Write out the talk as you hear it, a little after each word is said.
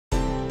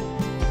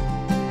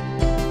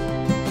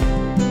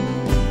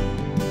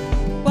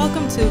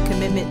to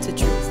Commitment to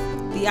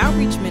Truth, the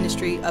outreach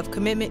ministry of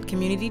Commitment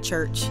Community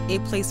Church, a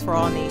place for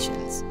all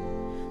nations.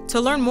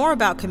 To learn more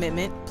about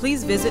Commitment,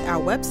 please visit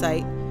our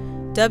website,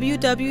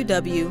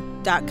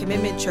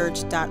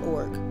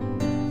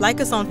 www.commitmentchurch.org. Like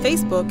us on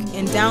Facebook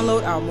and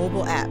download our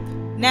mobile app.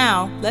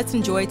 Now, let's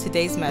enjoy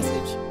today's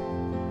message.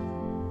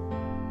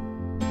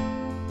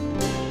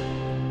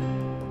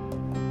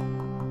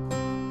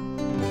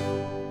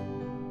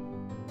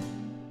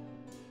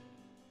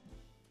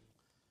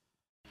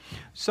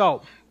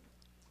 So,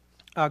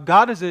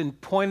 God has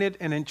appointed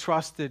and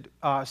entrusted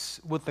us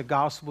with the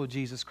gospel of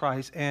Jesus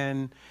Christ.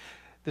 And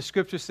the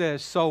scripture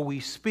says, so we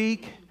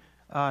speak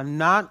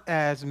not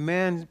as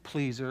men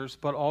pleasers,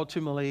 but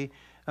ultimately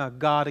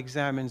God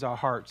examines our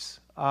hearts.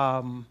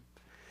 But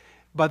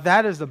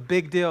that is a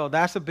big deal.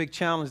 That's a big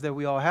challenge that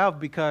we all have,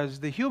 because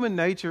the human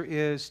nature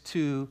is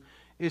to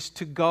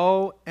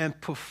go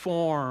and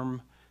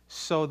perform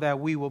so that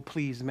we will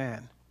please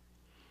man.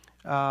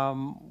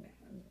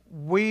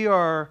 We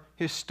are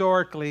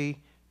historically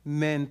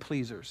men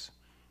pleasers,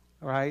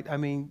 right? I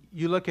mean,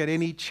 you look at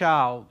any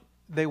child,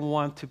 they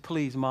want to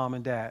please mom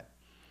and dad,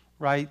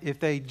 right? If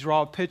they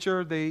draw a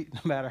picture, no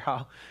matter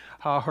how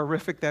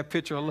horrific that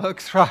picture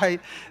looks, right?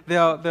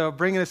 They'll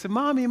bring it and say,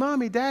 Mommy,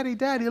 Daddy,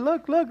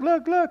 look.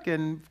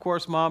 And of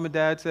course, mom and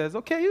dad says,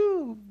 okay,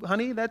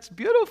 honey, that's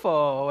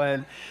beautiful.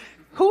 And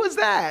who is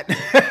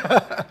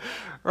that?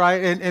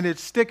 Right? And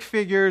it's stick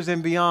figures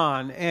and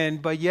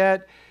beyond. But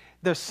yet,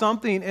 there's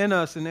something in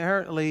us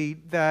inherently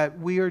that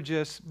we are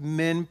just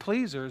men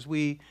pleasers.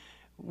 We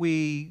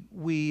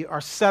are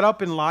set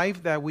up in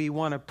life that we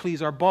want to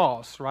please our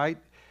boss, right?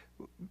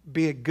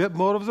 Be it good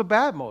motives or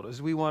bad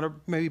motives. We want to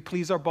maybe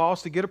please our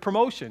boss to get a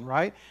promotion,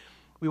 right?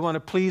 We want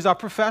to please our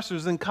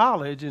professors in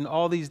college and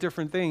all these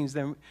different things.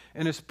 And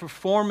it's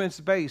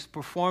performance-based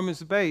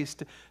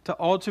to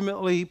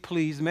ultimately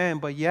please men.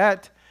 But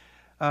yet,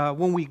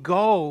 when we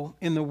go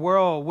in the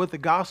world with the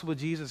gospel of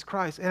Jesus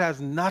Christ, it has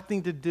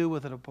nothing to do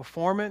with a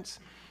performance.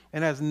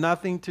 It has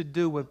nothing to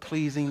do with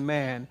pleasing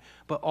man.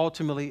 But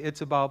ultimately,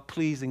 it's about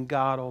pleasing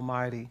God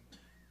Almighty.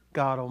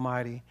 God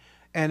Almighty.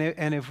 And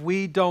if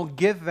we don't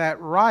get that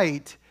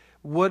right,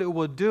 what it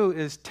will do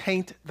is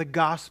taint the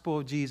gospel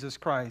of Jesus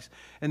Christ.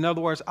 In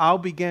other words, I'll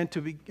begin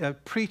to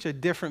preach a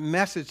different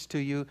message to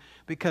you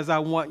because I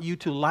want you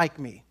to like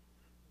me.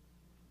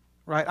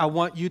 Right? I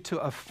want you to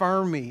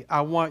affirm me.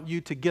 I want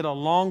you to get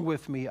along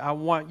with me. I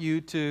want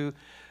you to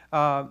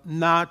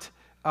not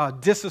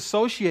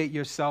disassociate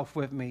yourself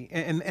with me.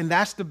 And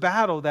that's the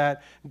battle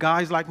that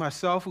guys like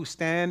myself who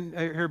stand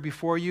here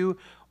before you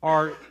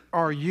are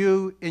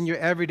you in your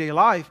everyday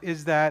life,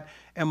 is that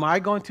am I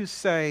going to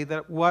say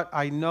that what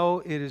I know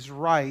it is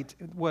right,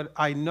 what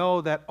I know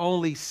that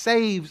only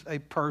saves a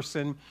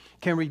person,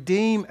 can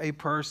redeem a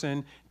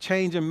person,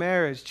 change a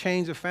marriage,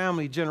 change a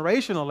family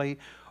generationally,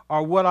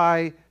 or would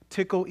I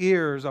tickle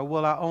ears, or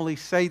will I only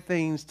say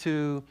things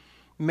to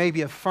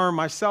maybe affirm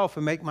myself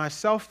and make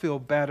myself feel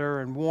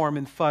better and warm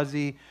and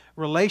fuzzy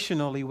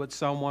relationally with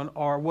someone,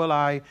 or will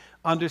I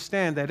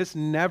understand that it's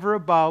never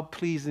about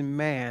pleasing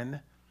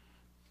man,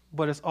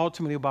 but it's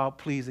ultimately about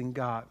pleasing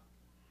God,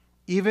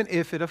 even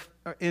if it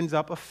ends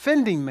up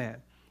offending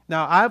man.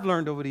 Now, I've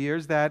learned over the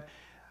years that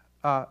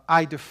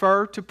I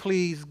defer to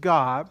please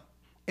God,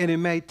 and it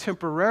may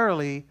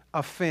temporarily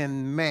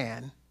offend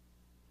man.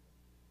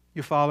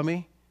 You follow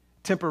me?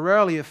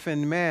 Temporarily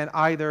offend man.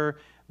 Either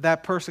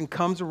that person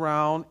comes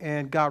around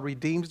and God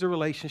redeems the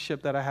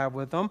relationship that I have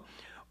with them,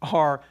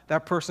 or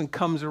that person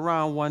comes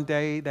around one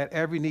day that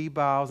every knee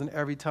bows and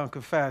every tongue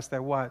confess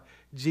that what?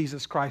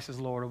 Jesus Christ is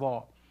Lord of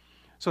all.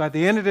 So at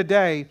the end of the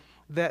day,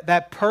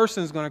 that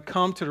person is going to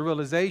come to the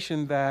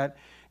realization that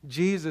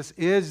Jesus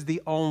is the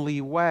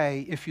only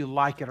way, if you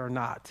like it or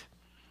not.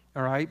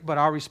 All right? But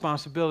our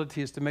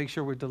responsibility is to make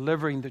sure we're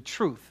delivering the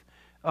truth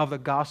of the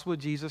gospel of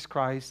Jesus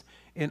Christ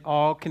in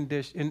all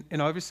condition,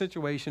 in every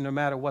situation, no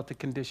matter what the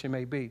condition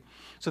may be.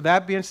 So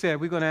that being said,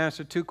 we're going to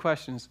answer two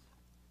questions.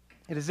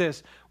 It is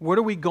this: what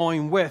are we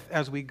going with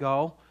as we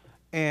go?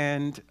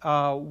 And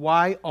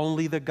why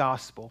only the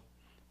gospel?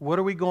 What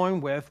are we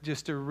going with?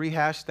 Just to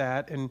rehash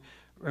that and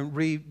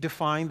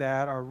redefine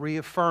that or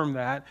reaffirm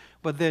that.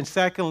 But then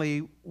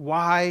secondly,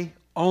 why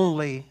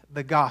only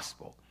the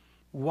gospel?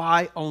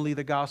 Why only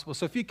the gospel?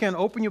 So if you can,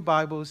 open your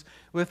Bibles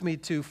with me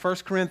to 1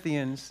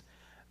 Corinthians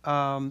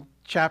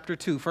chapter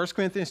 2. 1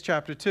 Corinthians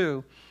chapter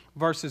 2,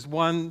 verses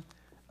 1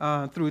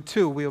 through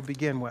 2 we'll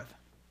begin with.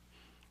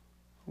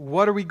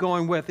 What are we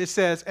going with? It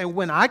says, and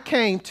when I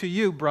came to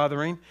you,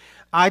 brethren,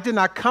 I did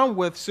not come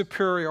with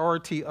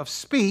superiority of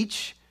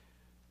speech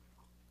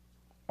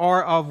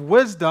or of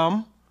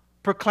wisdom,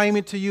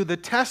 proclaiming to you the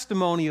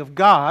testimony of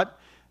God.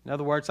 In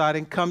other words, I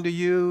didn't come to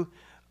you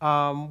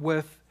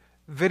with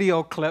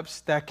video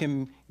clips that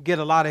can get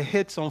a lot of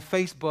hits on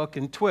Facebook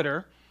and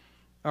Twitter,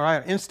 all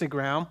right,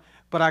 Instagram,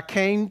 but I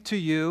came to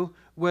you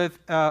with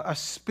a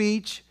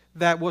speech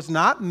that was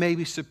not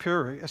maybe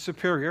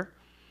superior.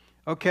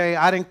 Okay,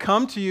 I didn't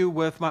come to you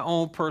with my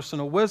own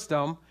personal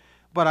wisdom,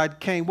 but I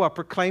came,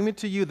 proclaiming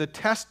to you the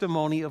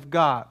testimony of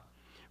God.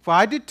 For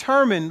I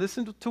determined,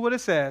 listen to what it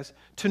says,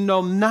 to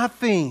know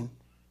nothing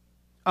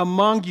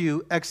among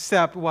you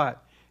except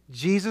what?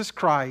 Jesus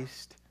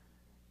Christ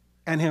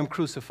and him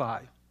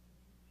crucified.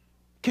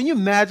 Can you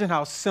imagine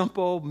how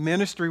simple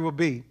ministry will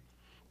be?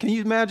 Can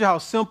you imagine how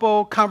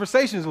simple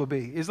conversations will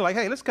be? It's like,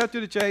 hey, let's cut to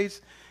the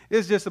chase.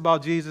 It's just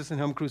about Jesus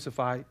and him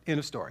crucified. End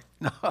of story.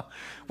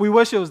 We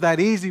wish it was that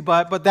easy,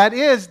 but that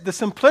is the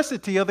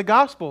simplicity of the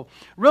gospel.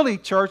 Really,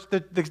 church,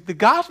 the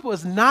gospel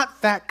is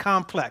not that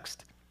complex.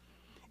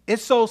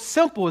 It's so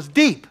simple, it's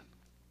deep.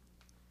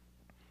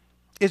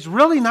 It's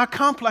really not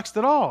complex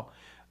at all.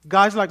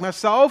 Guys like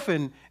myself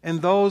and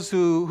those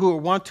who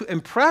want to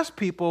impress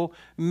people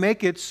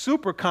make it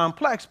super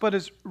complex, but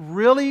it's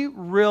really,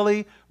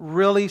 really,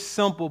 really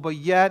simple, but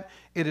yet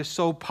it is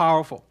so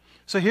powerful.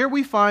 So here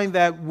we find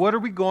that what are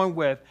we going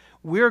with?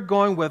 We're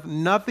going with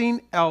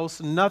nothing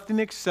else, nothing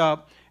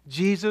except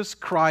Jesus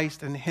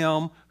Christ and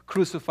him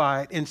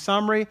crucified. In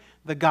summary,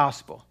 the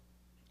gospel.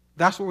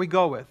 That's what we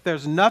go with.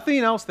 There's nothing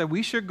else that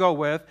we should go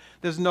with.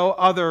 There's no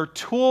other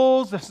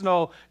tools. There's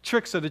no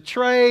tricks of the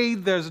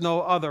trade. There's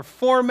no other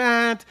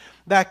format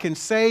that can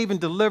save and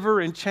deliver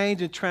and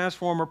change and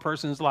transform a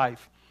person's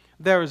life.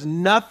 There is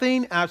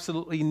nothing,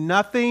 absolutely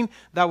nothing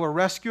that will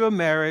rescue a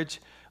marriage.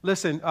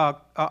 Listen,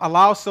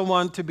 allow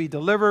someone to be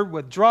delivered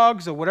with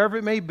drugs or whatever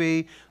it may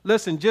be.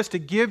 Listen, just to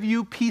give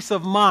you peace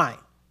of mind.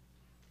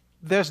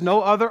 There's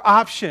no other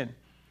option.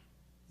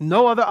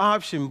 No other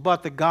option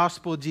but the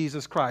gospel of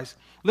Jesus Christ.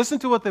 Listen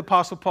to what the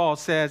Apostle Paul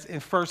says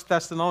in 1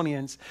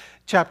 Thessalonians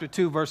chapter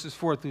 2, verses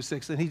 4 through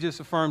 6, and he just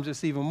affirms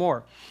this even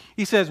more.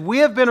 He says, we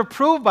have been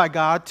approved by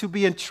God to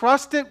be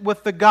entrusted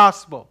with the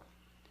gospel.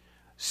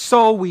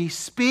 So we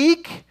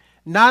speak,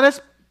 not as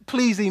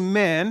pleasing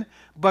men,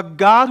 but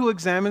God who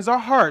examines our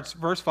hearts.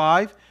 Verse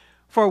 5,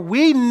 for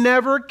we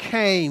never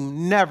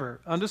came, never,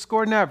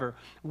 underscore never,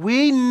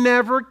 we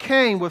never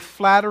came with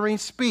flattering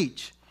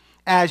speech,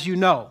 as you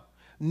know,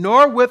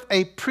 nor with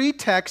a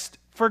pretext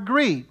for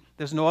greed.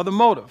 There's no other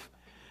motive.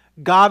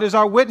 God is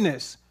our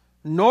witness.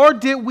 Nor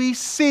did we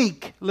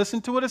seek, listen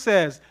to what it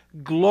says,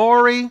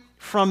 glory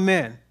from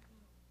men.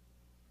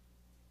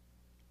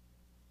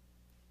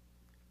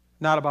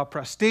 Not about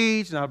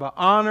prestige, not about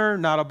honor,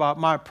 not about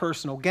my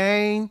personal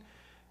gain,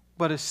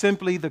 but it's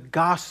simply the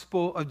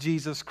gospel of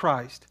Jesus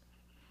Christ.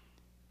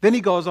 Then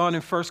he goes on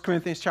in 1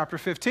 Corinthians chapter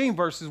 15,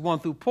 verses 1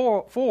 through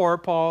 4,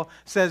 Paul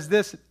says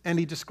this, and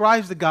he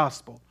describes the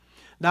gospel.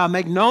 Now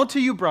make known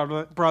to you,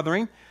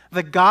 brethren,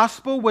 the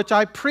gospel which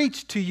I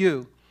preached to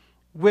you,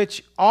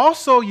 which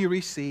also you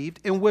received,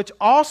 in which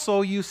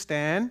also you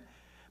stand,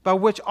 by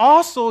which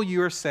also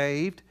you are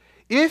saved,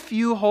 if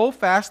you hold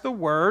fast the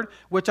word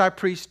which I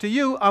preached to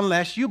you,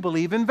 unless you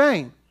believe in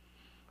vain.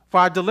 For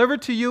I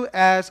delivered to you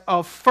as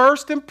of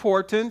first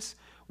importance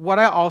what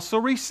I also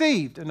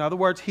received. In other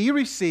words, he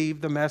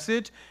received the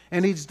message,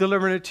 and he's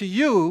delivering it to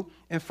you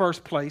in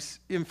first place,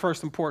 in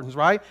first importance,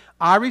 right?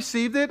 I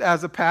received it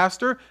as a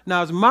pastor.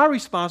 Now it's my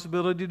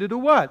responsibility to do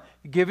what?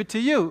 Give it to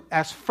you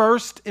as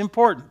first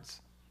importance.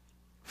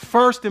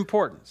 First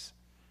importance.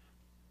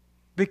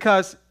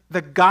 Because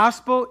the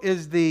gospel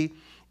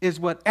is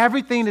what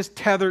everything is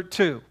tethered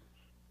to.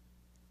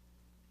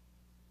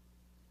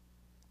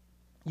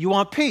 You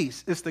want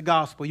peace, it's the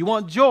gospel. You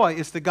want joy,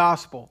 it's the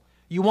gospel.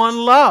 You want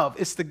love,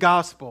 it's the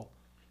gospel.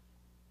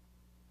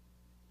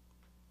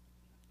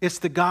 It's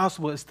the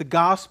gospel. It's the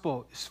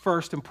gospel. It's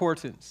first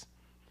importance.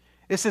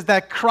 It says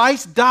that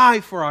Christ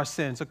died for our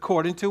sins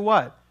according to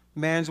what?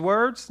 Man's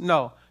words?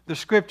 No, the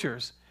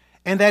scriptures.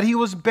 And that he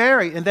was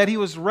buried and that he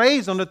was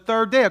raised on the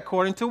third day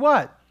according to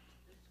what?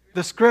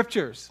 The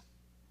scriptures.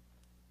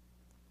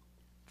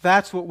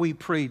 That's what we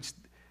preach.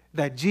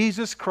 That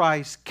Jesus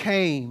Christ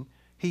came,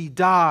 he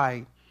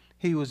died,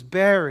 he was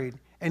buried,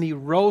 and he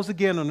rose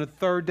again on the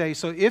third day.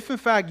 So if, in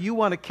fact, you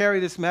want to carry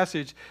this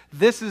message,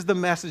 this is the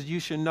message you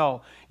should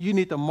know. You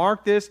need to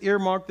mark this,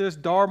 earmark this,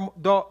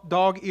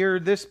 dog ear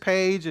this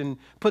page, and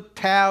put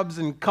tabs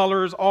and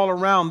colors all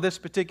around this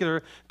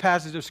particular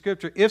passage of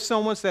Scripture. If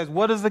someone says,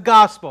 what is the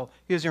gospel?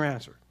 Here's your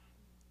answer.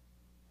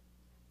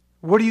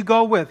 What do you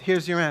go with?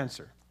 Here's your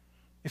answer.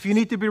 If you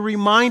need to be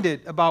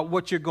reminded about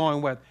what you're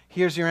going with,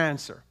 here's your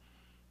answer.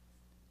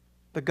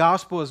 The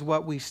gospel is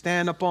what we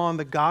stand upon.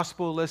 The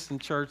gospel, listen,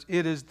 church,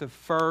 it is the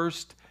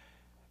first,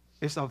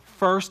 it's of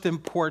first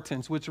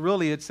importance, which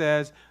really it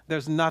says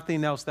there's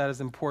nothing else that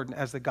is important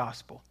as the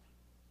gospel.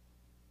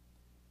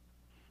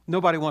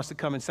 Nobody wants to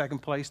come in second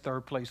place,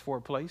 third place,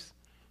 fourth place.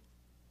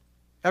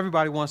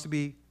 Everybody wants to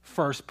be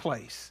first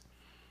place.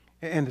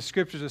 And the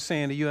scriptures are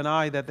saying to you and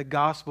I that the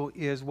gospel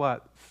is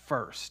what?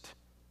 First.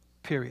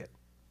 Period.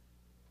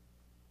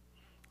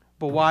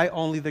 But why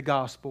only the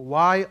gospel?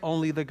 Why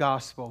only the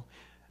gospel?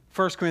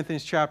 1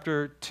 Corinthians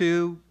chapter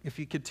 2, if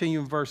you continue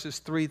in verses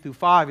 3 through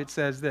 5, it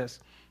says this.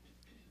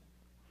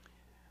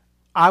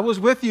 I was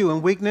with you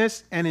in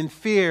weakness and in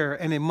fear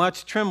and in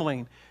much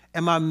trembling.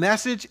 And my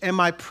message and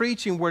my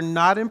preaching were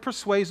not in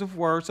persuasive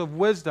words of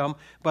wisdom,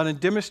 but in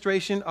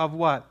demonstration of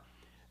what?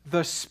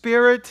 The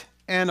Spirit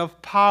and of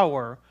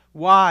power.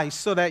 Why?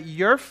 So that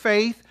your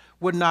faith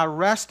would not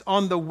rest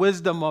on the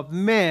wisdom of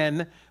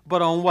men,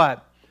 but on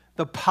what?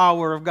 The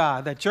power of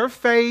God. That your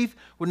faith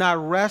would not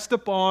rest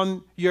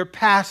upon your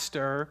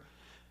pastor,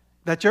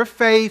 that your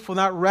faith will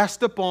not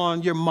rest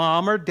upon your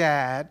mom or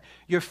dad.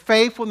 Your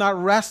faith will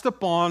not rest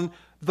upon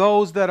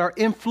those that are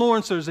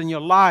influencers in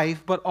your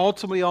life, but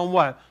ultimately on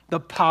what? The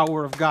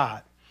power of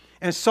God.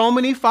 And so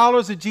many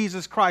followers of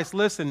Jesus Christ,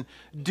 listen,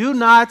 do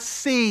not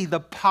see the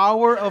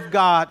power of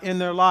God in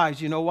their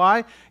lives. You know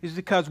why? It's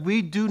because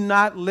we do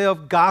not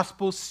live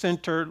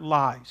gospel-centered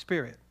lives,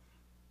 period.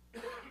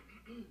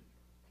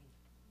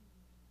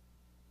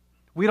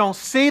 We don't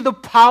see the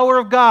power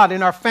of God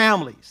in our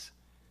families.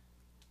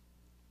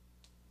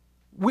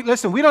 We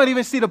don't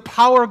even see the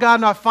power of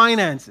God in our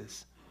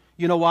finances.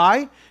 You know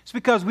why? It's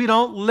because we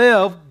don't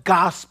live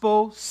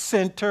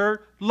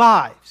gospel-centered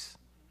lives.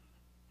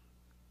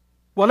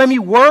 Well, let me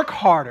work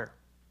harder.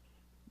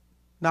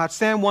 Not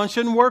saying one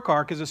shouldn't work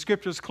hard, because the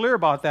scripture is clear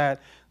about that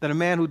a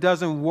man who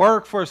doesn't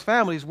work for his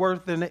family is worse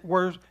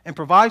and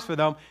provides for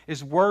them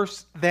is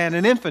worse than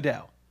an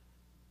infidel.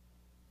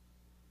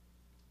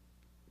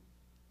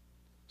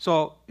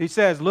 So he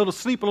says, little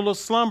sleep, a little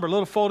slumber, a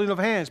little folding of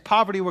hands,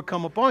 poverty will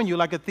come upon you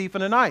like a thief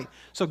in the night.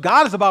 So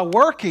God is about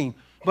working.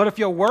 But if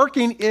your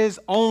working is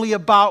only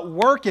about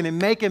working and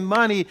making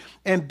money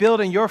and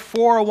building your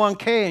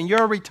 401k and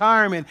your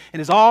retirement, and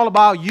it's all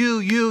about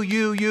you,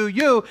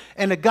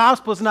 and the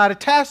gospel is not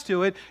attached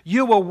to it,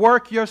 you will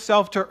work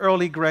yourself to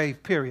early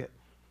grave, period.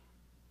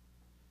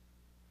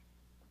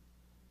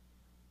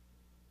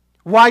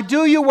 Why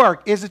do you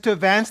work? Is it to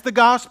advance the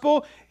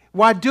gospel?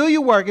 Why do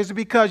you work? Is it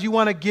because you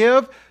want to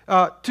give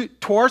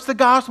towards the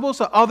gospel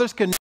so others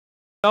can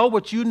know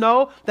what you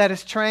know that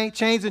has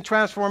changed and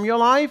transformed your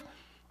life?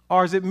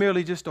 Or is it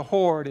merely just to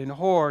hoard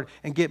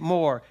and get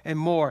more and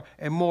more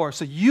and more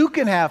so you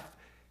can have,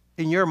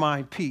 in your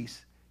mind,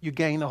 peace? You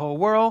gain the whole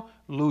world,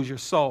 lose your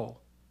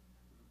soul.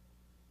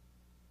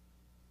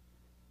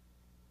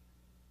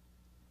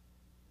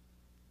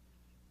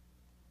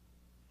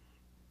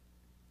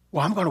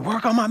 Well, I'm going to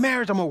work on my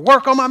marriage. I'm going to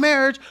work on my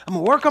marriage. I'm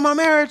going to work on my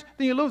marriage.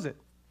 Then you lose it.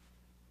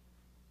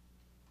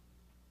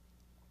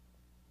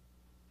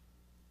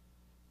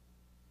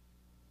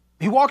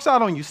 He walks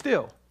out on you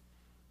still.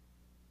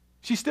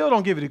 She still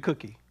don't give you the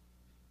cookie.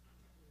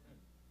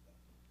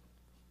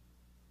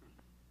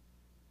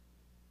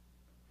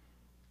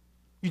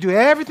 You do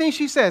everything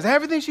she says,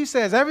 and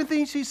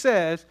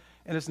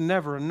it's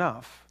never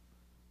enough.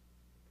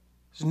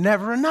 It's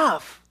never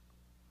enough.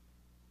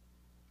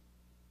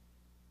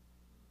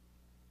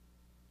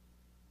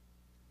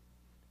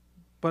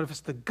 But if it's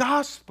the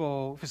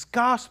gospel, if it's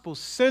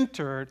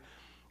gospel-centered,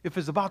 if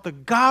it's about the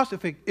gospel,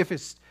 if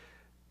it's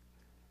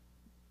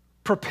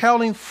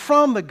propelling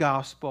from the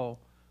gospel,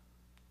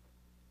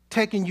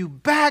 taking you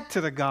back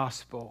to the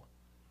gospel,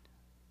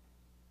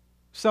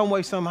 some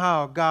way,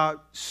 somehow, God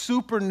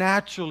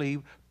supernaturally,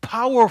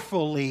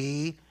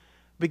 powerfully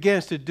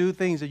begins to do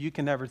things that you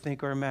can never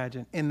think or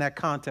imagine in that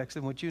context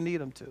in which you need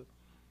Him to.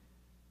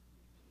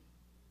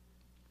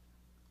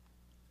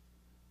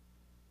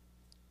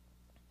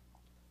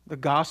 The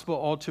gospel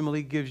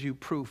ultimately gives you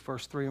proof,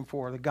 verse 3 and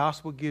 4. The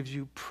gospel gives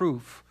you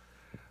proof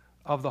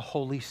of the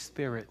Holy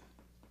Spirit.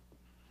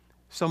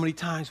 So many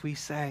times we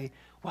say,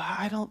 well,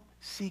 I don't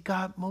see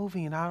God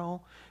moving.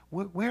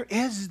 Where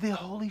is the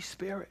Holy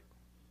Spirit?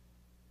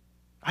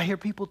 I hear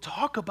people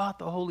talk about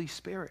the Holy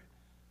Spirit.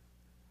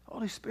 The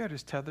Holy Spirit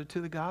is tethered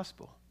to the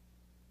gospel.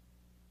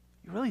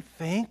 You really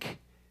think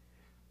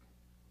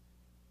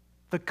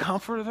the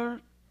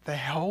comforter, the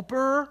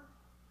helper,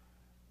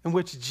 in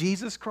which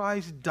Jesus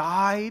Christ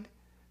died,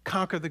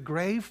 conquered the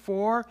grave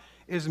for,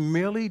 is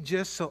merely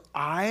just so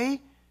I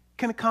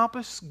can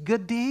accomplish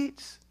good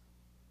deeds?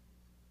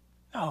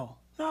 No.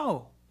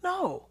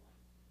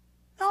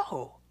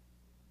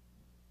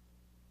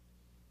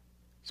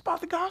 It's about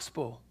the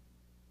gospel.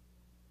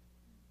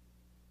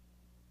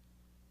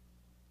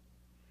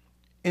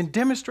 In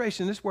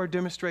demonstration, this word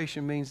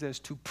demonstration means this: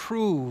 to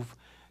prove,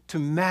 to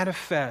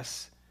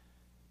manifest,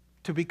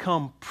 to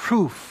become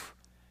proof.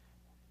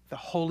 The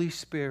Holy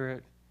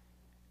Spirit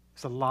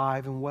is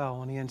alive and well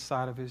on the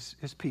inside of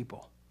his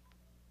people.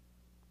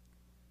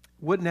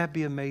 Wouldn't that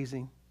be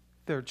amazing?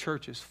 There are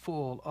churches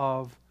full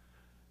of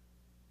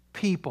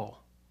people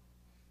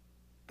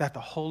that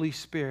the Holy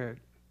Spirit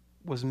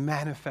was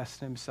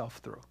manifesting Himself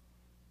through.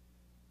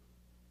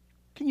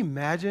 Can you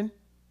imagine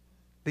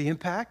the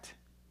impact?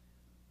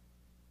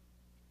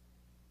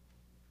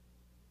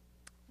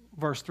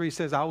 Verse 3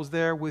 says, I was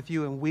there with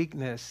you in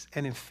weakness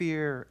and in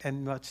fear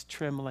and much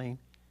trembling.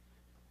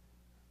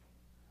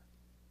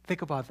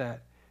 Think about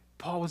that.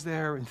 Paul was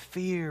there in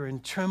fear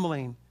and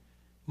trembling,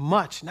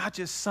 much, not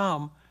just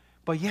some,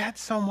 but yet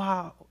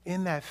somehow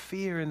in that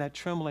fear and that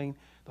trembling,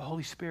 the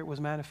Holy Spirit was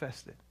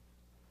manifested.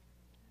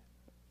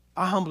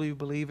 I humbly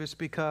believe it's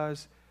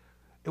because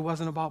it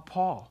wasn't about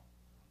Paul.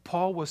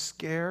 Paul was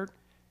scared.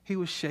 He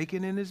was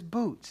shaking in his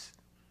boots.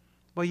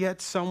 But yet,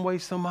 some way,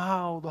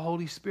 somehow, the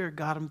Holy Spirit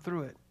got him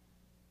through it.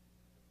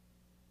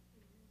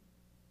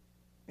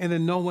 And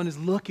then no one is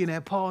looking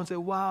at Paul and say,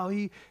 wow,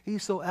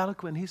 he's so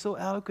eloquent. He's so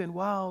eloquent.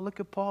 Wow,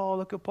 look at Paul,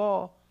 look at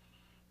Paul.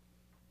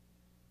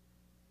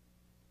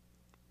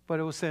 But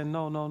it was saying,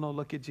 no,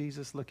 look at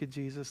Jesus, look at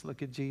Jesus,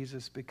 look at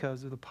Jesus,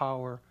 because of the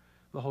power of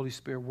the Holy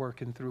Spirit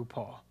working through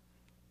Paul.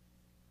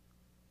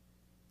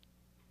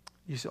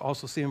 You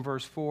also see in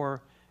verse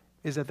 4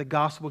 is that the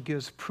gospel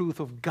gives proof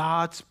of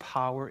God's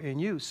power in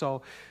you.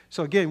 So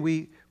again,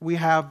 we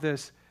have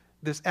this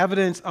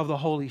evidence of the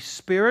Holy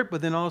Spirit,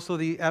 but then also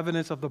the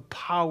evidence of the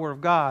power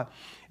of God.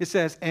 It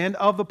says, and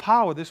of the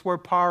power. This word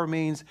power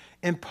means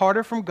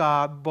imparted from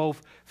God,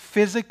 both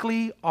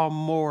physically or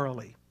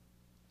morally.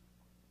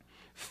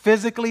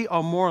 Physically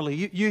or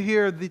morally. You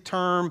hear the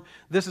term,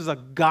 this is a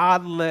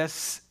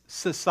godless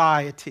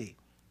society.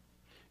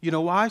 You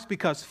know why? It's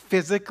because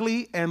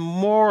physically and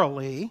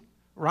morally,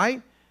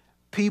 right?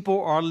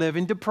 People are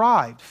living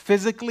deprived,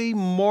 physically,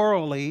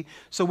 morally.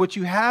 So what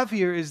you have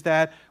here is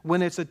that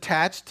when it's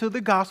attached to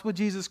the gospel of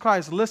Jesus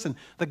Christ, listen,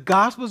 the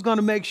gospel is going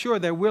to make sure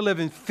that we're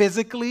living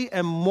physically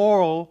and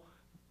moral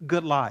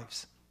good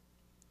lives.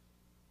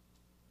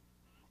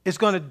 It's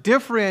going to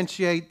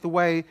differentiate the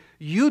way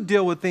you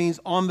deal with things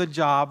on the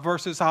job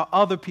versus how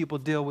other people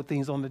deal with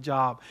things on the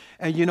job.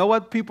 And you know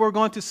what people are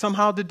going to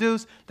somehow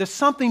deduce? There's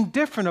something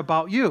different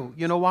about you.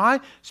 You know why?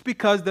 It's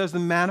because there's the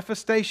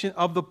manifestation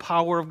of the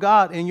power of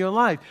God in your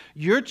life.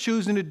 You're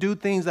choosing to do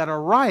things that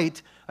are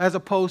right as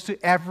opposed to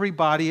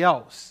everybody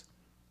else.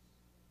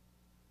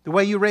 The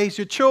way you raise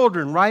your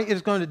children, right,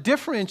 is going to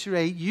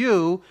differentiate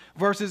you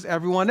versus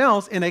everyone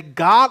else in a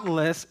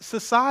godless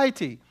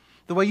society.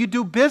 The way you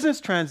do business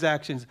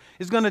transactions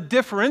is going to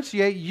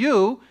differentiate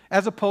you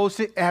as opposed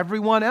to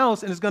everyone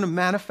else, and it's going to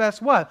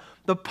manifest what?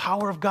 The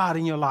power of God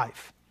in your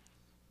life.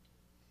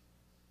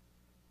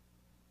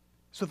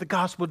 That's what the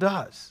gospel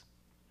does.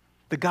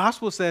 The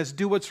gospel says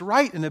do what's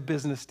right in a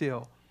business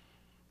deal.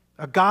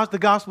 The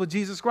gospel of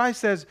Jesus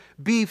Christ says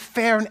be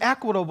fair and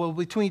equitable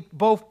between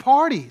both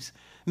parties.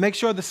 Make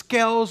sure the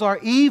scales are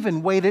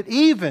even, weighted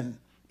even,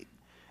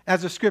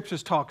 as the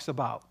scriptures talks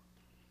about.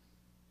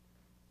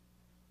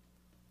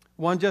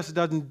 One just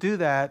doesn't do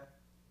that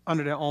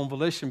under their own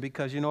volition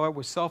because, you know what,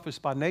 we're selfish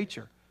by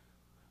nature.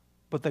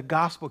 But the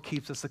gospel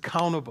keeps us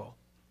accountable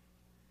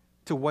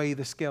to weigh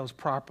the scales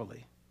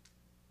properly.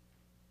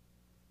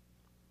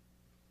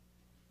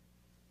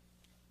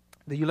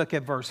 Then you look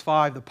at verse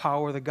 5, the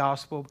power of the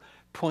gospel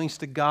points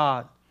to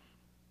God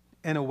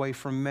and away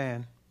from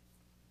man.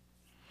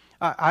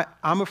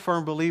 I'm a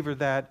firm believer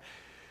that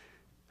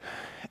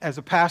as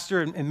a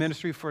pastor in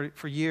ministry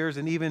for years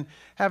and even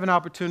have an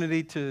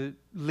opportunity to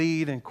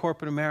lead in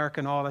corporate America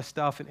and all that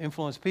stuff and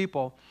influence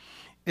people,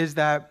 is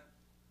that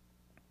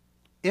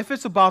if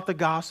it's about the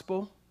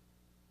gospel,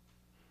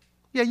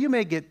 yeah, you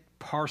may get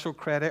partial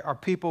credit or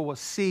people will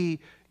see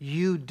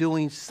you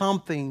doing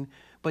something,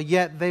 but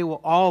yet they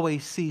will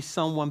always see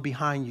someone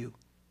behind you.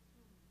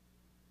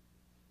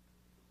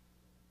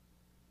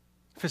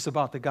 If it's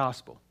about the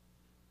gospel.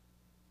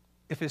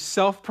 If it's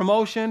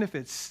self-promotion, if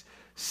it's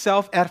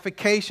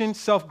self-edification,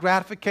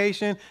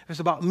 self-gratification, if it's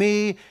about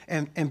me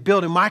and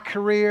building my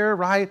career,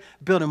 right?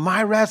 Building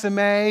my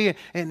resume,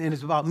 and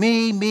it's about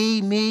me.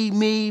 There's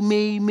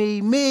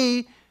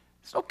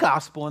no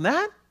gospel in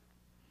that.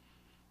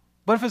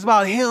 But if it's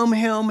about him,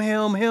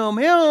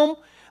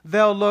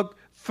 they'll look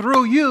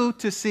through you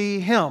to see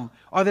him.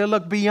 Or they'll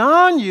look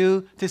beyond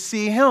you to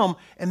see him.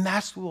 And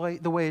that's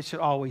the way it should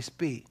always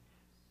be.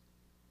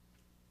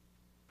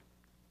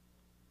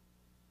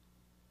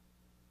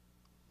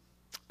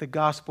 The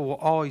gospel will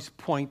always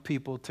point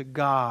people to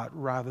God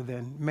rather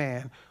than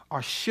man,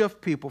 or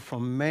shift people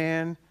from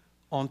man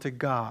onto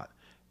God.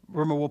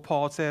 Remember what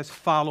Paul says,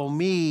 follow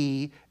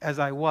me as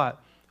I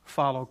what?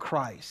 Follow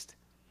Christ.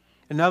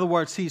 In other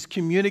words, he's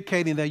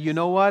communicating that, you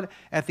know what?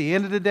 At the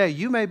end of the day,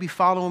 you may be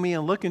following me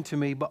and looking to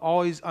me, but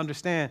always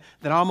understand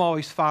that I'm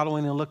always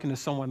following and looking to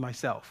someone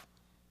myself.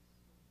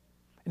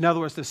 In other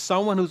words, there's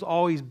someone who's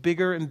always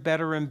bigger and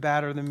better and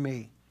badder than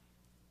me.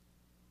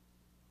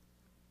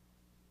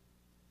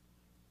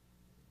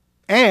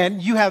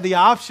 And you have the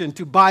option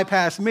to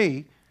bypass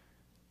me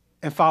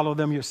and follow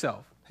them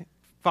yourself.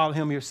 Follow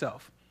him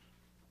yourself.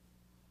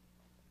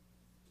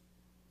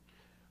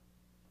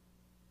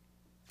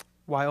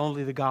 Why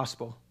only the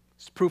gospel?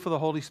 It's proof of the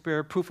Holy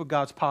Spirit, proof of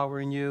God's power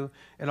in you,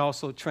 and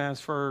also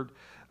transferred,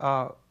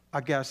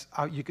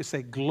 you could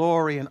say,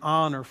 glory and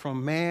honor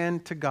from man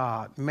to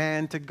God.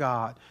 Man to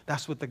God.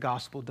 That's what the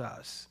gospel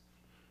does.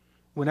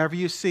 Whenever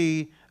you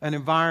see an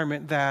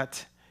environment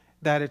that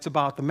it's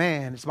about the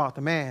man, it's about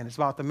the man, it's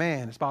about the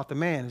man, it's about the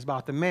man, it's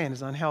about the man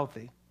is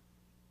unhealthy.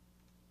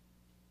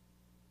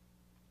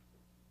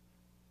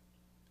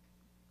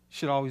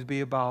 Should always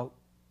be about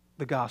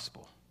the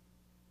gospel.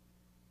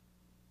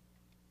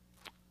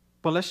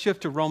 But let's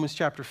shift to Romans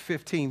chapter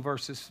 1,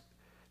 verses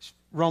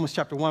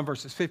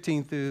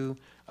 15 through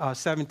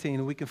 17,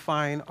 and we can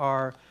find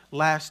our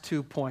last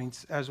 2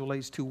 points as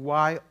relates to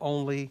why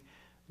only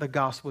the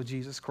gospel of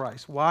Jesus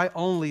Christ. Why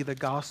only the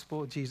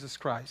gospel of Jesus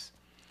Christ?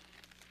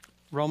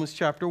 Romans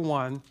chapter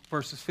 1,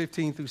 verses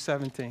 15 through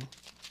 17.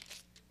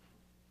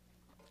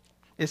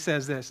 it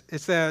says this.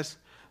 It says,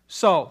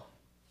 so,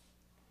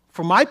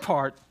 for my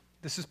part,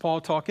 this is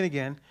Paul talking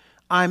again,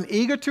 I'm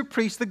eager to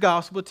preach the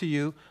gospel to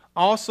you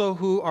also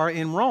who are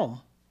in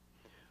Rome.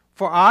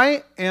 For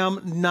I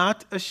am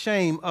not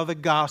ashamed of the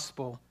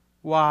gospel.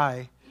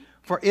 Why?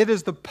 For it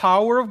is the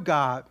power of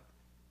God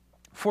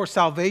for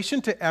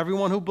salvation to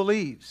everyone who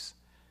believes,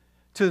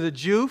 to the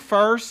Jew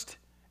first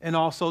and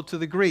also to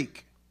the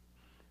Greek.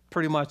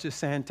 Pretty much is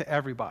saying to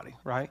everybody,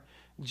 right?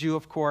 Jew,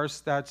 of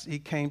course, he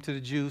came to the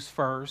Jews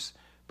first,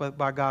 but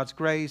by God's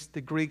grace,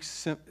 the Greek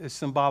is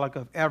symbolic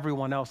of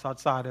everyone else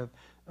outside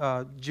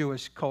of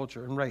Jewish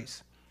culture and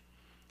race.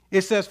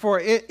 It says, for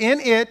in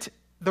it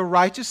the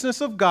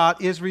righteousness of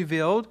God is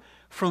revealed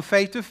from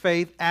faith to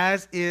faith,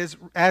 as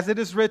it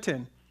is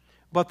written,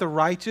 but the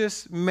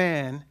righteous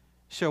man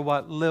shall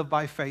what? Live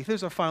by faith.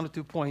 Here's our final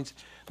 2 points.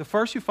 The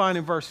first you find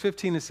in verse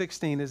 15 and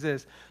 16 is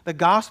this. The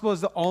gospel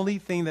is the only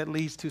thing that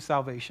leads to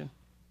salvation.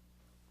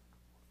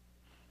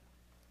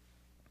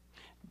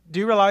 Do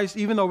you realize,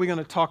 even though we're going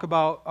to talk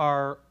about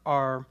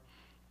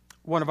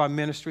one of our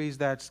ministries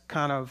that's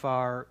kind of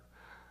our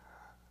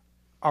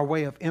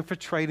way of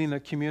infiltrating the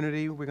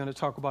community, we're going to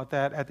talk about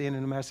that at the end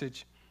of the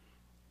message.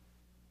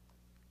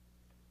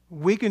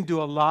 We can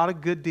do a lot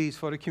of good deeds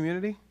for the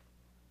community,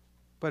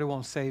 but it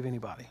won't save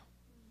anybody.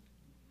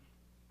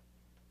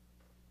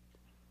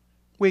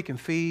 We can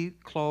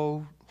feed,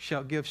 clothe,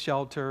 give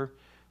shelter.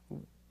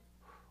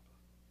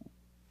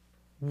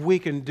 We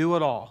can do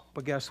it all,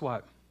 but guess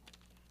what?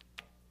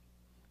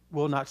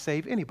 Will not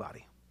save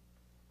anybody.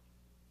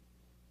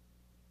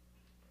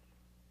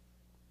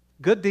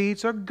 Good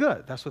deeds are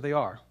good. That's what they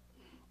are.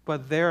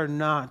 But they're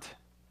not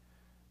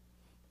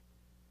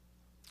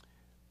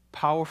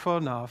powerful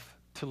enough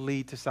to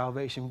lead to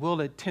salvation. Will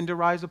it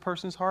tenderize a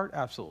person's heart?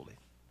 Absolutely.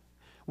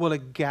 Will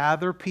it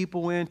gather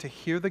people in to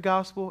hear the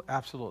gospel?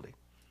 Absolutely.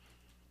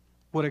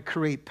 Will it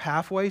create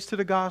pathways to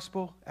the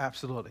gospel?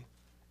 Absolutely.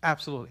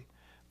 Absolutely.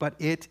 But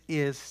it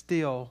is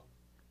still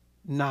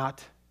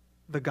not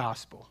the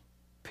gospel.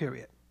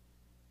 Period.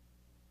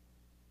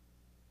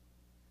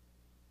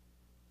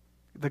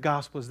 The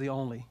gospel is the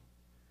only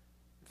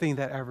thing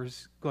that ever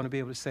is going to be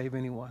able to save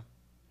anyone,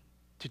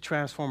 to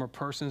transform a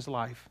person's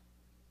life.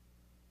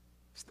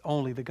 It's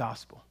only the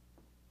gospel.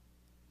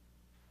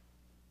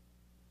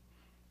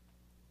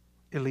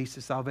 It leads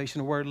to salvation.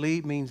 The word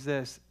lead means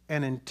this: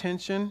 an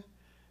intention,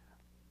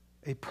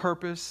 a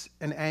purpose,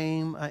 an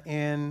aim, an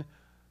end,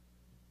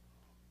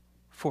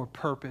 for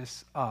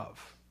purpose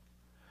of.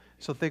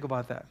 So think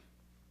about that.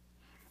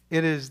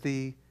 It is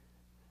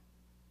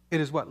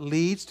what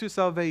leads to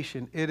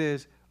salvation. It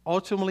is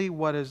ultimately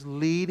what is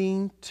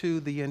leading to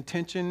the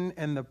intention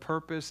and the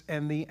purpose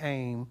and the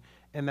aim,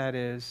 and that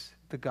is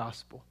the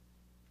gospel.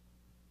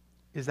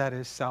 That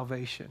is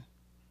salvation.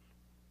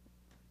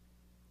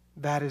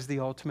 That is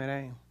the ultimate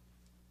aim.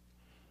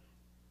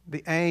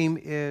 The aim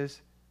is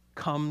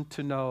come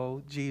to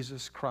know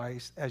Jesus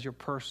Christ as your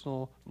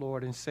personal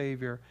Lord and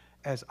Savior,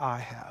 as I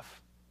have.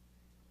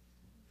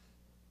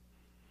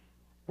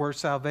 Word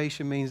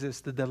salvation means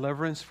it's the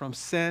deliverance from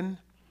sin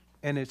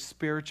and its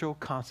spiritual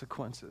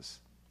consequences.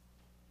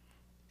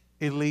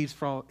 It leads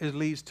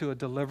to a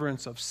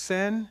deliverance of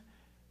sin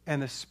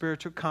and the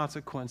spiritual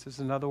consequences.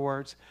 In other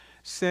words,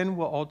 sin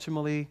will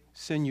ultimately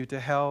send you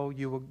to hell.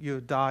 You will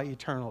die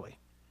eternally.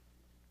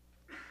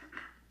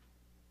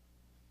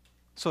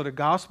 So the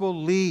gospel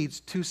leads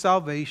to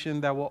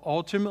salvation that will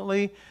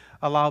ultimately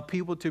allow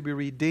people to be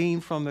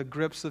redeemed from the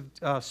grips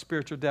of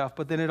spiritual death.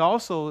 But then it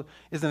also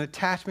is an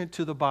attachment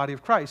to the body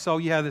of Christ. So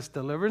you have this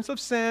deliverance of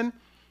sin,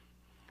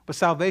 but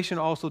salvation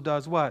also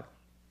does what?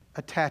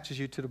 Attaches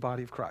you to the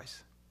body of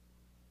Christ.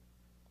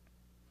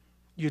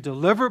 You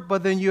deliver,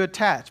 but then you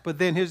attach. But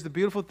then here's the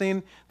beautiful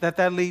thing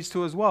that leads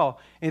to as well.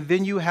 And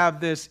then you have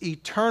this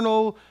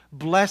eternal,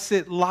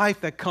 blessed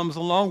life that comes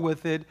along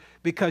with it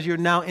because you're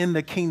now in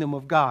the kingdom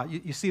of God.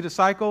 You see the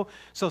cycle?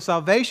 So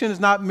salvation is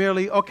not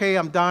merely, okay,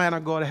 I'm dying,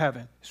 I'm going to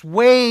heaven. It's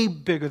way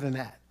bigger than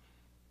that.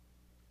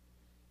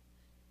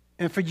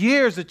 And for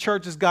years, the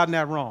church has gotten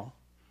that wrong.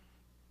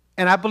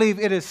 And I believe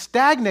it has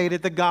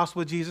stagnated the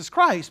gospel of Jesus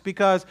Christ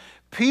because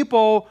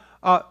people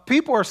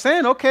are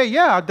saying, okay,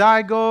 yeah, I'll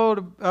die, go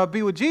to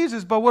be with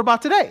Jesus, but what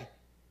about today?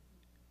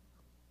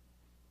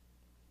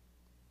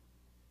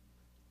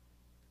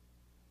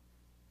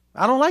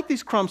 I don't like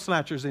these crumb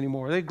snatchers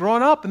anymore. They're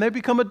growing up and they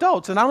become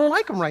adults, and I don't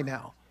like them right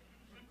now.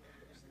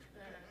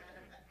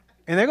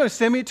 And they're going to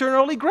send me to an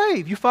early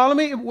grave. You follow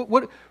me?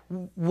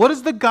 What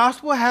does the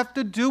gospel have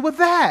to do with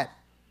that?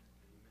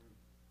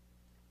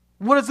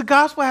 What does the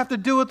gospel have to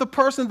do with the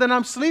person that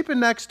I'm sleeping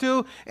next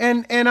to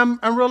and I'm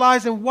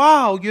realizing,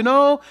 wow,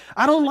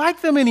 I don't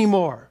like them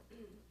anymore.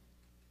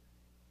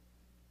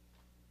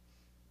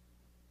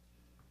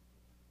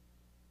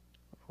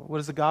 What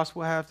does the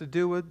gospel have to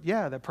do with,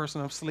 that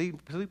person I'm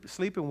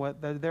sleeping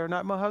with, that they're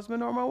not my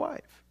husband or my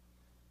wife?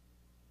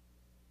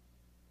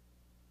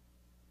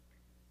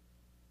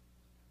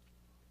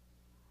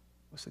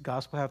 What's the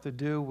gospel have to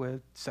do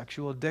with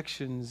sexual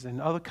addictions and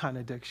other kind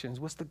of addictions?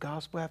 What's the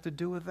gospel have to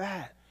do with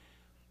that?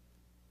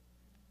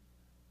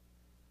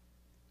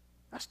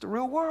 That's the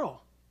real world.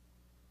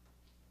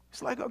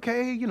 It's like,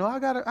 okay, I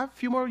have a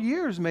few more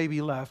years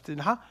maybe left.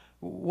 And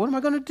what am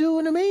I going to do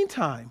in the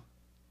meantime?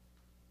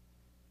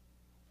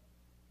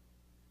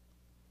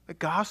 The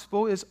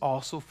gospel is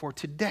also for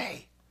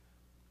today.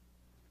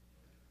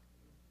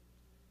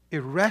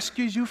 It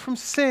rescues you from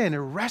sin. It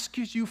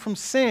rescues you from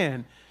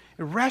sin.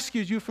 It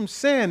rescues you from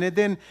sin. And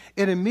then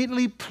it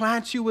immediately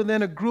plants you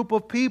within a group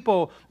of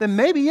people that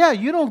maybe,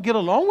 you don't get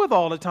along with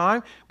all the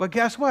time. But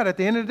guess what? At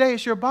the end of the day,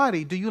 it's your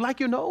body. Do you like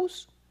your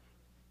nose?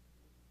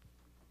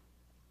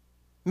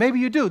 Maybe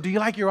you do. Do you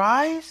like your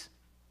eyes?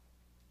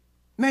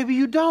 Maybe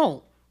you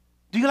don't.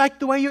 Do you like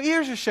the way your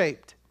ears are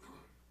shaped?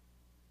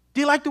 Do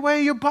you like the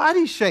way your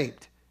body's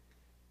shaped?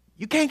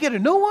 You can't get a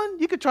new one.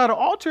 You could try to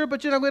alter it,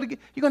 but you're going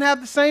to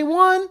have the same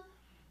one.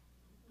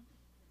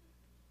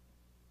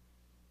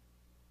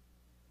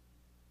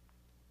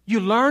 You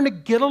learn to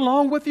get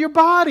along with your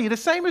body. The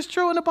same is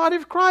true in the body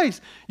of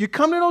Christ. You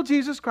come to know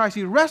Jesus Christ.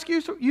 He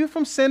rescues you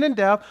from sin and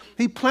death.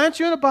 He plants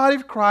you in the body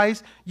of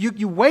Christ.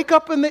 You wake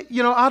up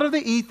out of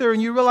the ether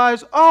and you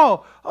realize,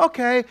 oh,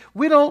 okay,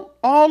 we don't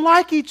all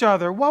like each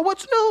other. Well,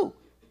 what's new?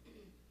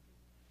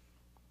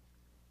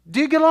 Do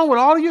you get along with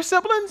all of your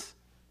siblings?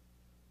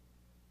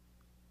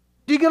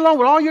 Do you get along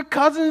with all your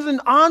cousins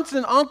and aunts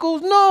and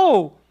uncles?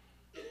 No.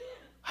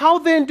 How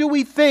then do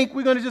we think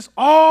we're going to just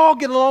all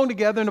get along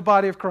together in the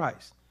body of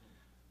Christ?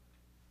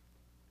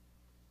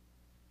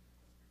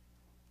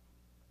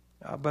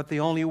 But the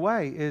only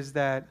way is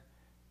that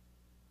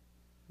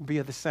be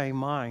of the same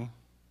mind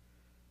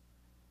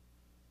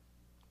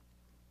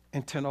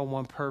and to know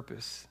one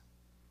purpose.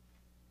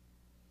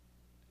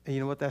 And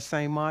you know what that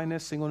same mind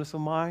is? Singleness of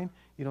mind.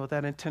 You know what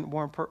that intent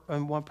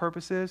and one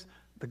purpose is?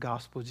 The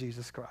gospel of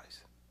Jesus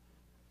Christ.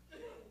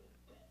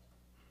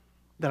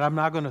 That I'm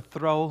not going to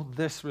throw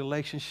this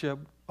relationship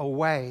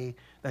away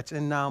that's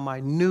in now my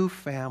new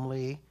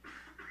family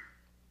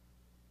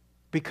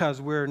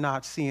because we're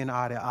not seeing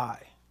eye to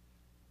eye.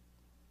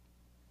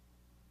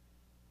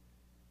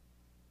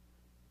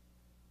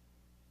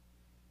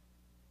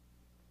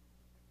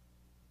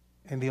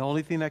 And the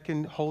only thing that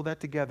can hold that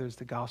together is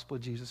the gospel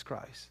of Jesus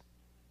Christ.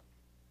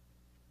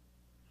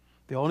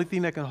 The only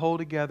thing that can hold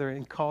together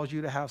and cause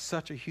you to have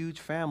such a huge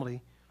family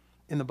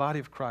in the body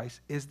of Christ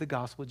is the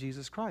gospel of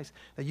Jesus Christ.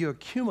 That you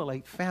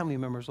accumulate family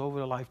members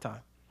over a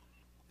lifetime.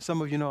 Some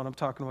of you know what I'm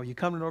talking about. You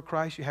come to know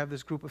Christ, you have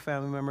this group of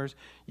family members.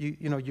 You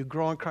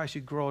grow in Christ,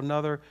 you grow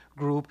another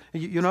group.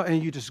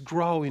 And you just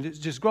grow and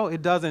just grow.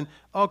 It doesn't,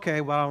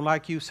 okay, well, I don't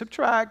like you,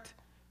 subtract.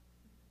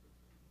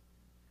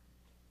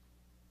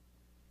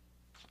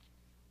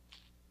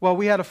 Well,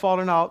 we had a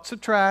falling out,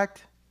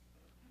 subtract.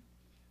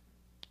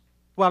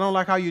 Well, I don't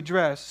like how you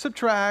dress,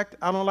 subtract.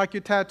 I don't like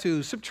your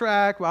tattoos,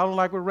 subtract. Well, I don't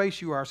like what race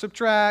you are,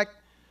 subtract.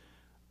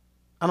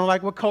 I don't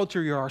like what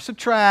culture you are,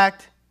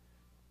 subtract.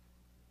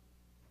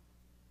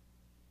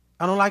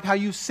 I don't like how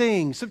you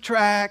sing,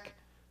 subtract.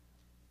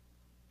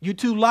 You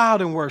too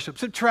loud in worship,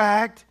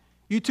 subtract.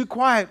 You too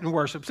quiet in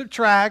worship,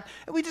 subtract.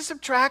 And we just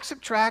subtract,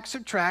 subtract,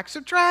 subtract,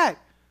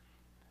 subtract.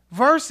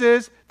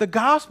 Versus the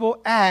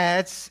gospel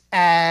adds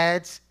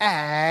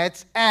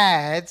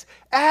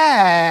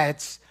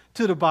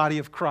to the body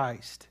of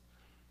Christ.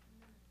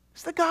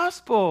 It's the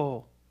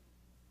gospel.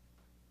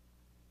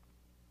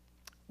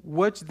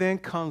 Which then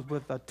comes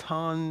with the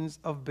tons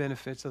of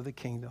benefits of the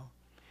kingdom.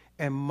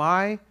 And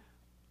my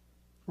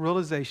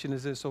realization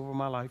is this over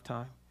my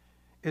lifetime,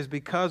 is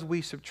because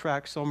we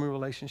subtract so many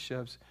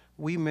relationships,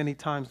 we many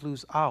times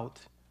lose out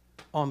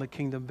on the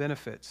kingdom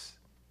benefits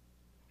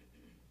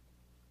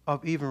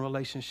of even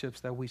relationships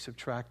that we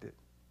subtracted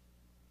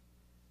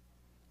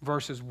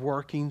versus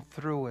working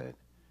through it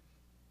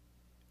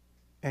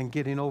and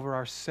getting over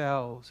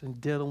ourselves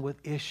and dealing with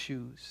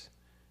issues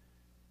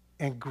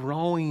and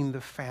growing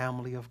the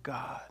family of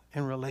God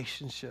in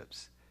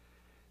relationships.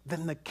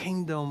 Then the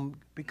kingdom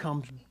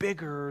becomes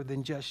bigger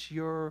than just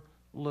your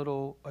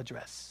little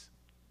address.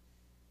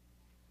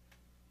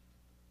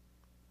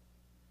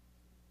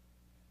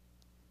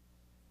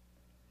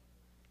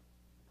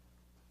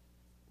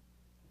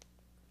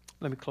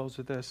 Let me close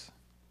with this.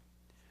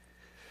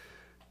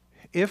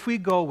 If we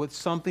go with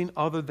something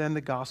other than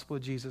the gospel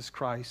of Jesus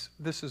Christ,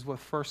 this is what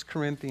 1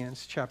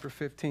 Corinthians chapter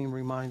 15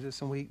 reminds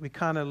us, and we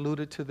kind of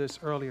alluded to this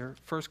earlier.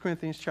 1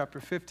 Corinthians chapter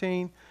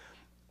 15,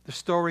 the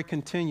story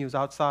continues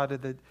outside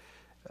of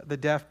the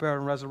death, burial,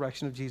 and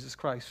resurrection of Jesus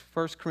Christ.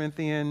 1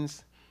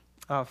 Corinthians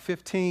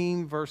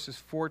 15, verses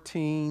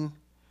 14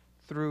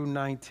 through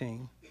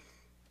 19.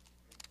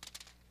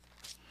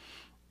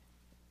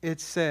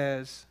 It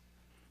says,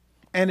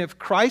 and if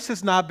Christ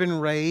has not been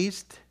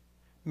raised,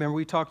 remember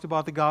we talked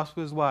about the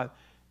gospel as what?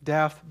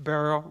 Death,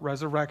 burial,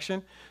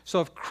 resurrection. So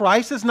if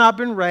Christ has not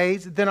been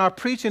raised, then our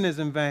preaching is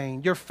in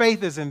vain. Your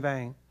faith is in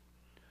vain.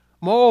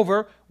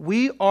 Moreover,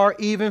 we are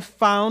even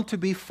found to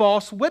be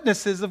false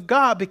witnesses of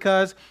God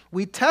because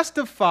we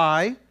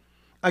testify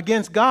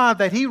against God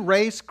that he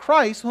raised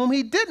Christ, whom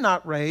he did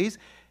not raise,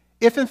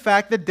 if in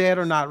fact the dead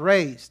are not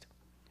raised.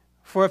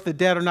 For if the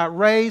dead are not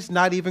raised,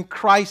 not even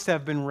Christ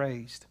have been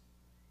raised.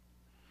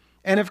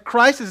 And if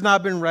Christ has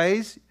not been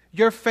raised,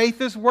 your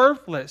faith is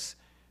worthless.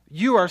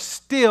 You are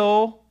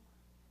still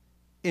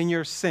in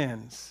your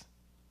sins.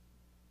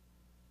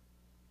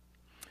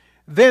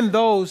 Then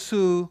those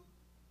who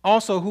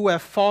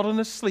have fallen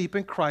asleep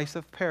in Christ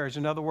have perished.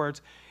 In other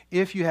words,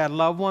 if you had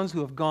loved ones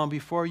who have gone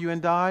before you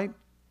and died,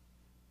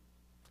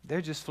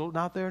 they're just floating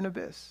out there in the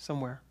abyss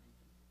somewhere.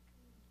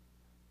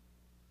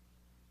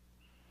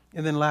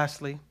 And then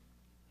lastly,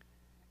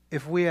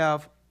 if we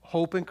have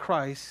hope in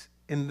Christ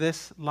in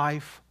this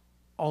life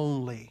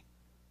only,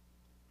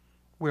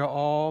 we are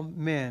all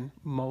men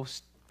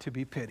most to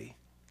be pitied.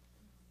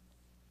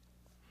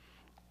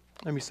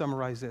 Let me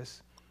summarize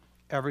this.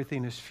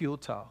 Everything is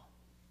futile.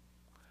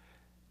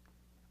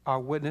 Our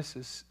witness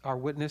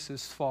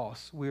is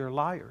false. We are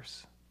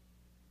liars.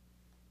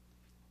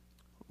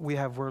 We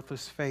have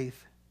worthless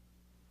faith.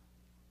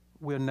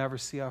 We'll never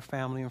see our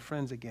family and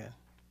friends again.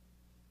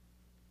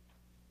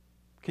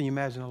 Can you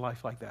imagine a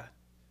life like that?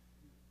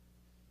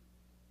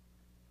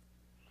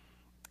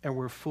 And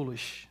we're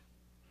foolish.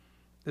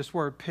 This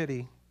word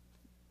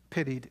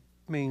pitied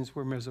means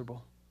we're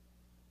miserable.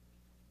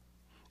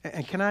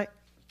 And can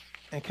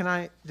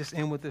I just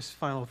end with this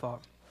final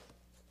thought?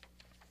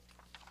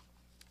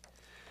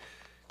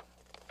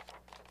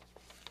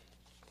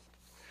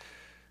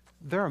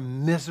 There are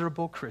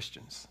miserable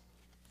Christians.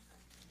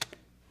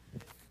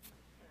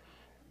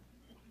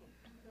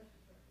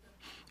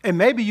 And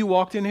maybe you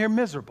walked in here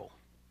miserable,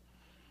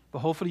 but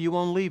hopefully you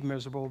won't leave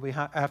miserable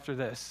after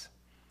this.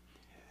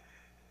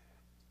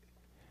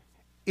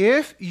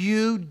 If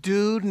you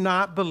do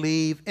not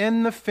believe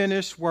in the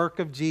finished work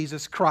of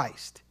Jesus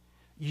Christ,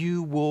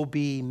 you will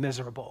be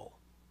miserable.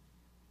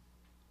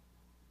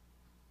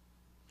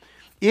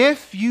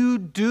 If you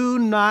do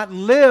not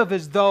live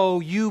as though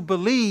you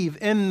believe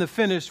in the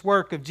finished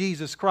work of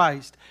Jesus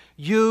Christ,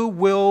 you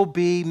will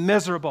be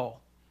miserable.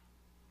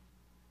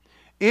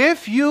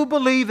 If you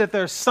believe that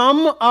there's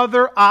some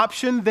other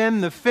option than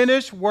the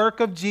finished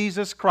work of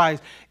Jesus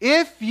Christ,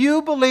 if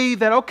you believe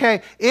that,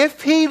 okay,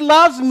 if he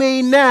loves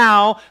me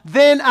now,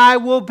 then I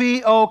will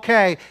be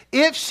okay.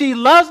 If she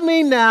loves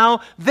me now,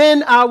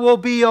 then I will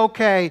be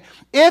okay.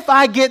 If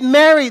I get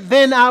married,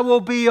 then I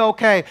will be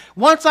okay.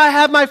 Once I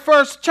have my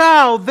first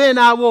child, then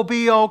I will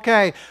be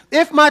okay.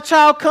 If my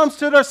child comes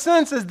to their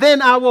senses,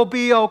 then I will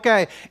be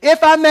okay.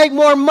 If I make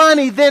more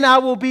money, then I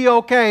will be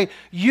okay.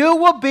 You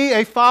will be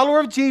a follower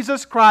of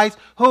Jesus Christ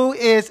who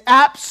is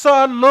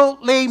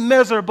absolutely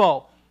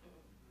miserable.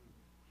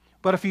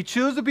 But if you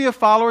choose to be a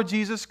follower of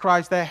Jesus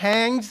Christ that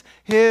hangs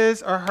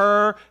his or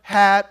her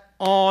hat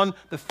on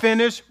the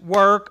finished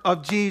work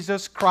of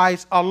Jesus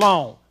Christ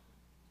alone,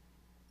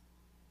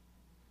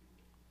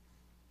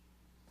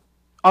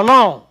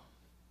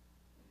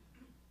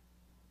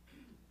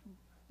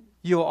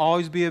 you'll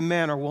always be a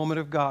man or woman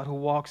of God who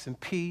walks in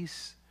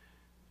peace,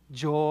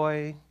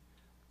 joy,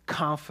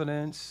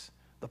 confidence,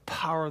 the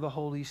power of the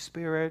Holy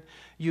Spirit.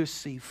 You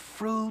see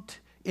fruit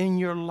in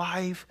your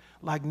life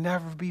like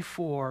never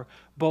before,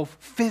 both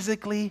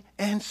physically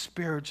and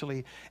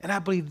spiritually. And I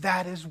believe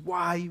that is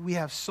why we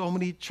have so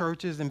many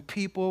churches and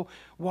people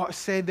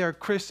say they're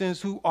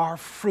Christians who are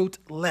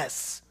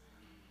fruitless.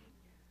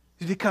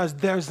 It's because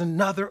there's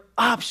another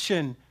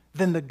option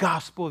than the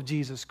gospel of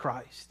Jesus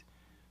Christ.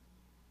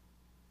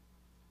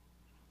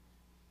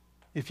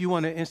 If you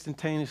want to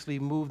instantaneously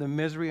move the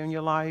misery in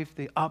your life,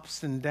 the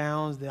ups and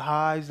downs, the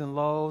highs and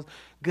lows,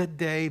 good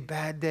day,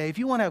 bad day, if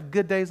you want to have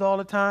good days all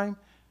the time,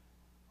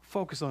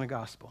 focus on the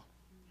gospel.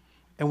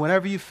 And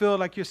whenever you feel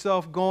like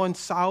yourself going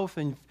south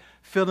and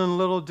feeling a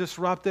little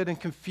disrupted and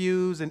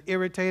confused and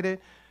irritated,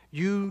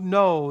 you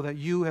know that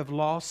you have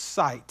lost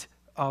sight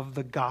of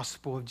the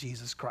gospel of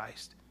Jesus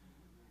Christ.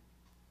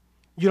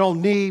 You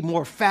don't need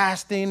more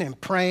fasting and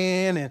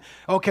praying and,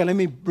 okay, let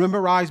me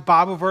memorize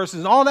Bible verses.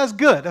 And all that's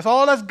good. That's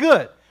all that's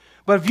good.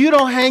 But if you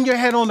don't hang your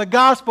head on the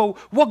gospel,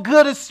 what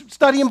good is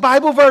studying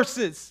Bible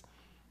verses?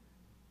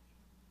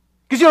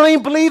 Because you don't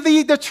even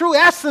believe the true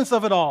essence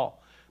of it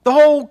all, the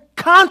whole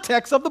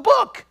context of the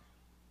book.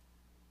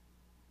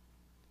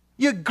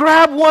 You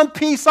grab one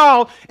piece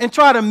out and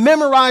try to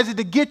memorize it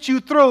to get you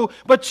through,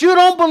 but you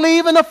don't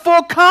believe in the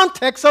full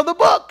context of the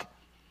book.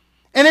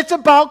 And it's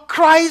about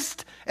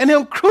Christ and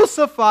him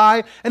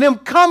crucified and him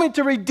coming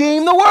to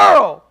redeem the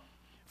world.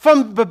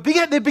 From the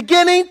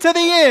beginning to the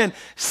end,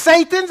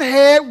 Satan's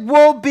head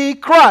will be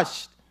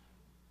crushed.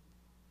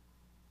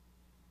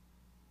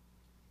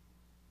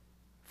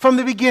 From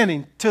the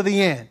beginning to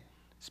the end,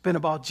 it's been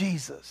about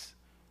Jesus.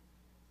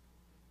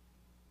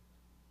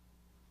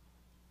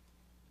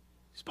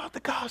 It's about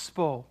the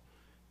gospel.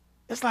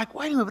 It's like,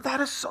 wait a minute, but that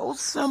is so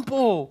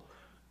simple.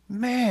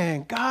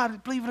 Man,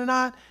 God, believe it or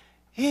not,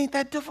 he ain't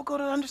that difficult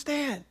to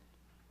understand.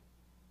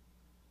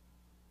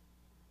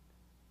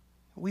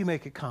 We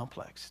make it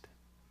complex.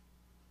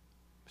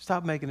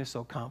 Stop making it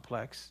so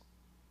complex.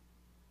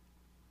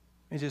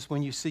 And just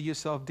when you see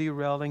yourself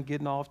derailing,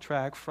 getting off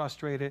track,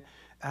 frustrated,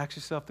 ask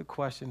yourself the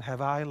question,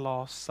 have I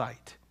lost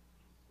sight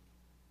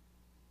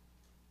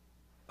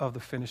of the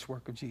finished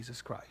work of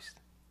Jesus Christ?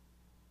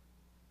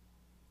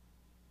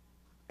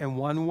 And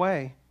one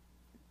way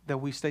that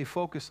we stay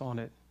focused on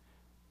it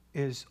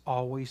is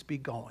always be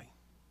going.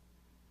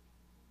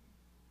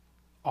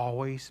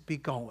 Always be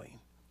going.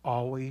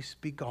 Always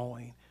be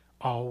going.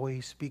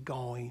 Always be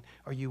going.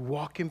 Are you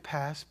walking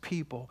past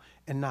people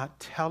and not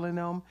telling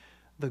them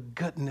the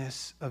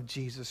goodness of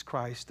Jesus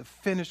Christ, the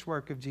finished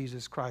work of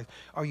Jesus Christ?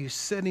 Are you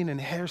sitting in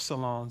hair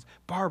salons,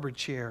 barber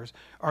chairs?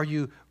 Are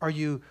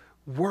you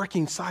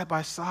working side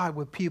by side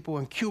with people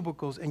in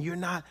cubicles and you're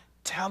not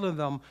telling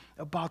them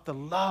about the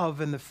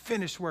love and the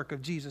finished work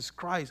of Jesus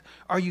Christ?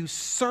 Are you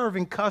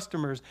serving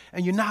customers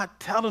and you're not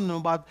telling them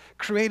about,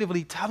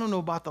 creatively telling them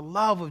about the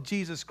love of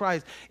Jesus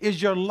Christ?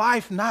 Is your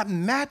life not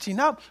matching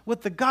up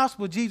with the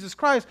gospel of Jesus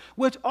Christ,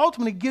 which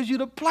ultimately gives you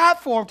the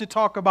platform to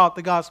talk about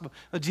the gospel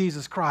of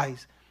Jesus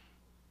Christ?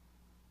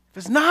 If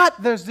it's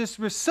not, there's this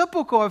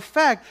reciprocal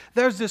effect.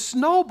 There's this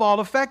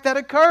snowball effect that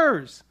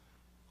occurs.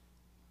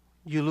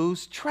 You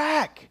lose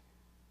track.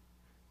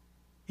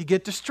 You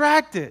get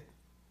distracted.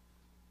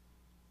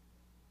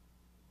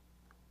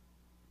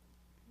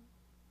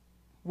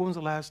 When was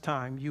the last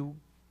time you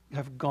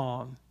have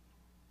gone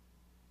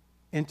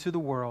into the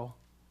world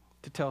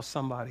to tell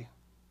somebody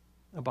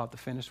about the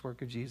finished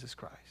work of Jesus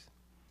Christ?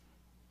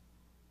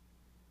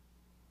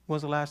 When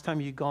was the last time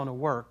you've gone to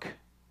work,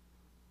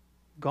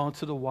 gone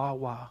to the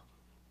Wawa,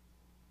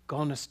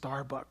 gone to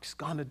Starbucks,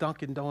 gone to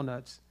Dunkin'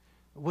 Donuts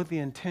with the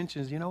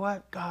intentions, you know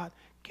what, God,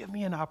 give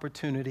me an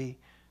opportunity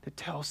to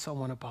tell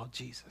someone about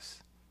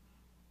Jesus?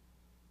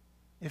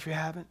 If you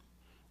haven't,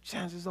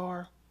 chances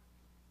are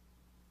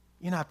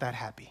you're not that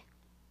happy.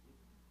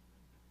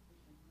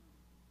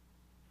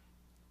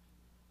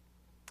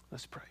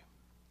 Let's pray.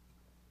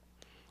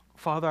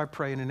 Father, I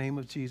pray in the name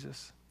of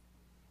Jesus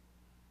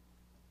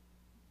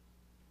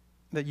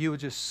that you would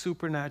just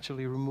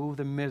supernaturally remove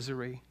the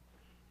misery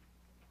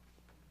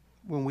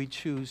when we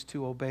choose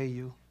to obey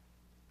you,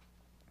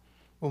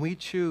 when we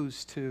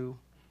choose to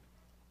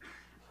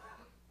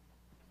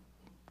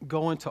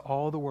go into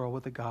all the world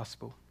with the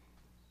gospel.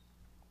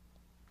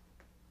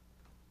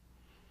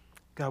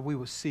 God, we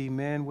will see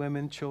men,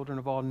 women, children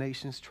of all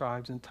nations,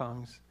 tribes, and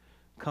tongues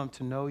come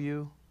to know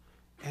you.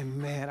 And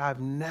man,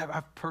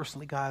 I've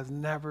personally, God, has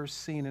never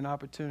seen an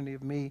opportunity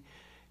of me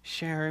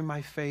sharing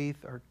my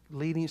faith or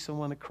leading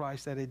someone to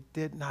Christ that it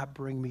did not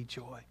bring me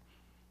joy.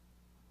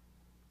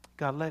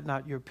 God, let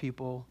not your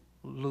people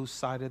lose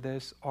sight of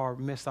this or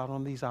miss out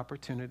on these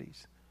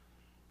opportunities,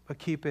 but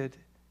keep it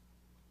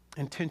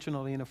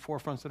intentionally in the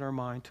forefront of their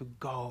mind to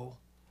go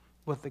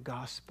with the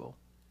gospel.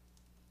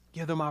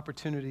 Give them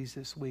opportunities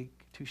this week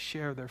to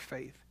share their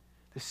faith,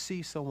 to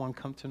see someone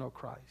come to know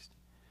Christ,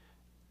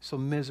 so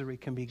misery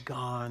can be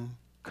gone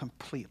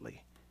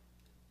completely,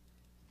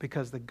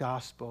 because the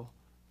gospel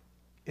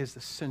is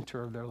the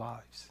center of their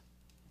lives.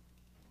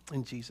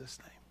 In Jesus'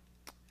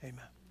 name,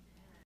 amen.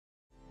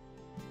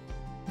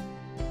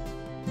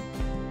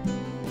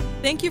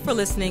 Thank you for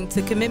listening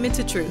to Commitment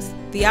to Truth,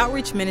 the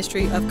outreach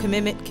ministry of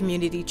Commitment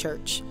Community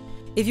Church.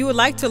 If you would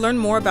like to learn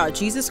more about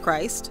Jesus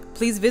Christ,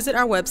 please visit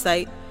our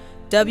website,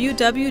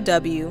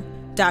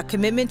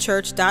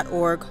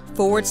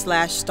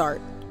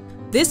 www.commitmentchurch.org/start.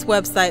 This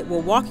website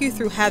will walk you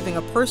through having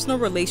a personal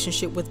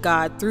relationship with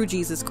God through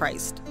Jesus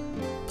Christ.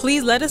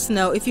 Please let us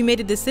know if you made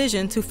a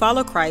decision to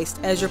follow Christ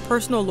as your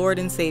personal Lord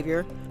and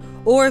Savior,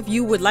 or if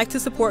you would like to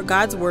support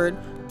God's Word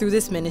through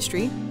this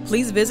ministry.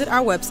 Please visit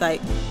our website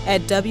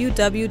at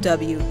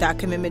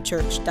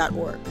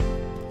www.commitmentchurch.org.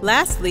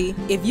 Lastly,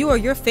 if you or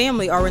your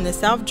family are in the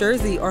South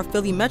Jersey or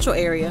Philly metro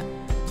area,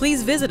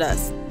 please visit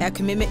us at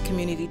Commitment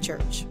Community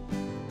Church.